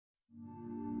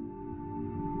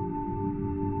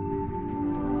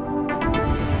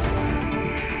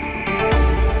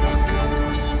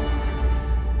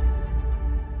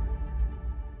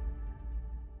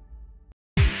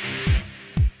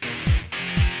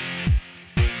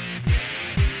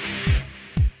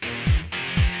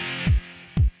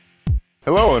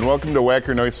Hello and welcome to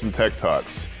Wacker Neuson Tech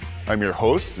Talks. I'm your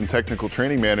host and technical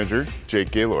training manager, Jake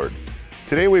Gaylord.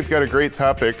 Today we've got a great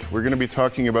topic. We're going to be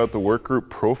talking about the workgroup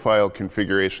profile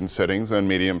configuration settings on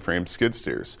medium frame skid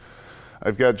steers.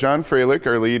 I've got John Freilich,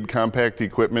 our lead compact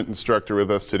equipment instructor,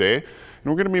 with us today, and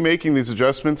we're going to be making these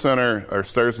adjustments on our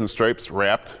Stars and Stripes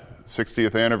wrapped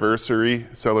 60th anniversary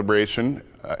celebration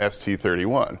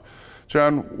ST31.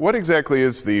 John, what exactly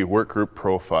is the workgroup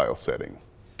profile setting?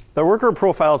 The workgroup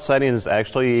profile settings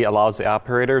actually allows the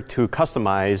operator to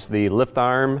customize the lift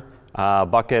arm,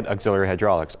 bucket, auxiliary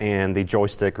hydraulics, and the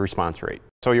joystick response rate.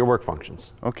 So your work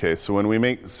functions. Okay, so when we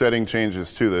make setting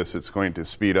changes to this, it's going to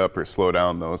speed up or slow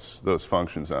down those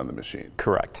functions on the machine.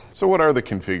 Correct. So what are the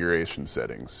configuration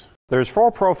settings? There's 4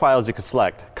 profiles you can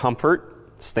select: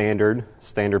 Comfort, Standard,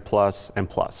 Standard Plus, and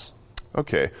Plus.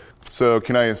 Okay, so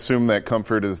can I assume that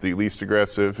Comfort is the least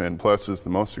aggressive and Plus is the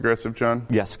most aggressive, John?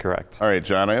 Yes, correct. All right,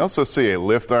 John, I also see a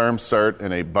lift arm start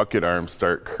and a bucket arm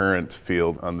start current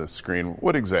field on this screen.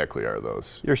 What exactly are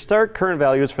those? Your start current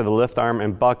values for the lift arm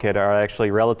and bucket are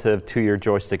actually relative to your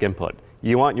joystick input.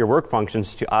 You want your work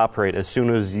functions to operate as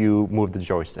soon as you move the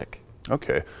joystick.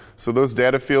 Okay, so those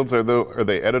data fields, are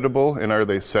they editable and are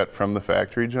they set from the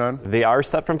factory, John? They are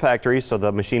set from factory, so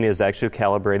the machine is actually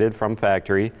calibrated from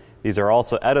factory. These are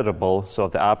also editable, so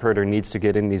if the operator needs to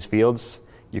get in these fields,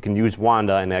 you can use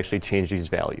Wanda and actually change these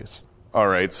values. All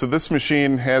right, so this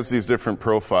machine has these different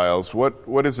profiles.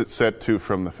 What is it set to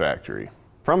from the factory?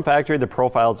 From factory, the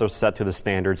profiles are set to the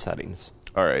standard settings.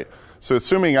 All right, so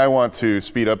assuming I want to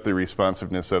speed up the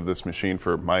responsiveness of this machine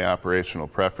for my operational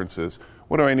preferences,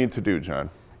 what do I need to do,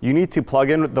 John? You need to plug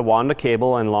in the Wanda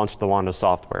cable and launch the Wanda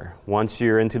software. Once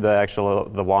you're into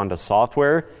the Wanda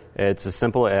software, it's as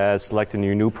simple as selecting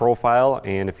your new profile,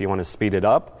 and if you want to speed it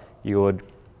up, you would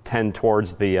tend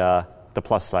towards the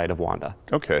plus side of Wanda.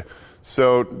 Okay,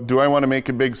 so do I want to make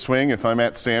a big swing? If I'm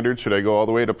at standard, should I go all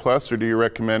the way to plus, or do you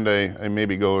recommend I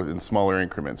maybe go in smaller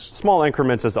increments? Small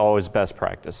increments is always best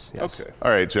practice, yes. Okay.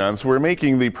 All right, John, so we're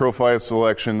making the profile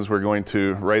selections. We're going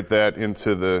to write that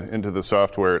into the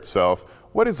software itself.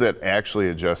 What is that actually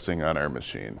adjusting on our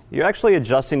machine? You're actually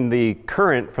adjusting the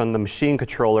current from the machine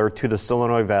controller to the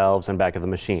solenoid valves and back of the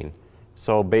machine.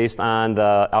 So based on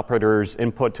the operator's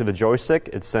input to the joystick,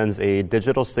 it sends a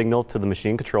digital signal to the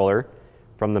machine controller.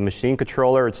 From the machine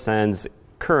controller, it sends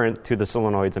current to the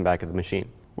solenoids and back of the machine.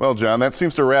 Well, John, that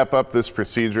seems to wrap up this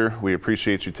procedure. We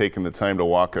appreciate you taking the time to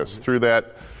walk us through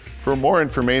that. For more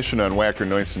information on Wacker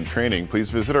Neuson training, please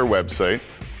visit our website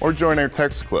or join our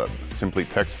text club. Simply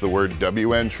text the word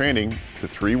WN training to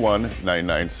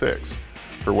 31996.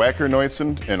 For Wacker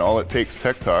Neuson and All It Takes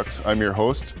Tech Talks, I'm your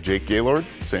host, Jake Gaylord,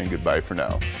 saying goodbye for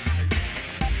now.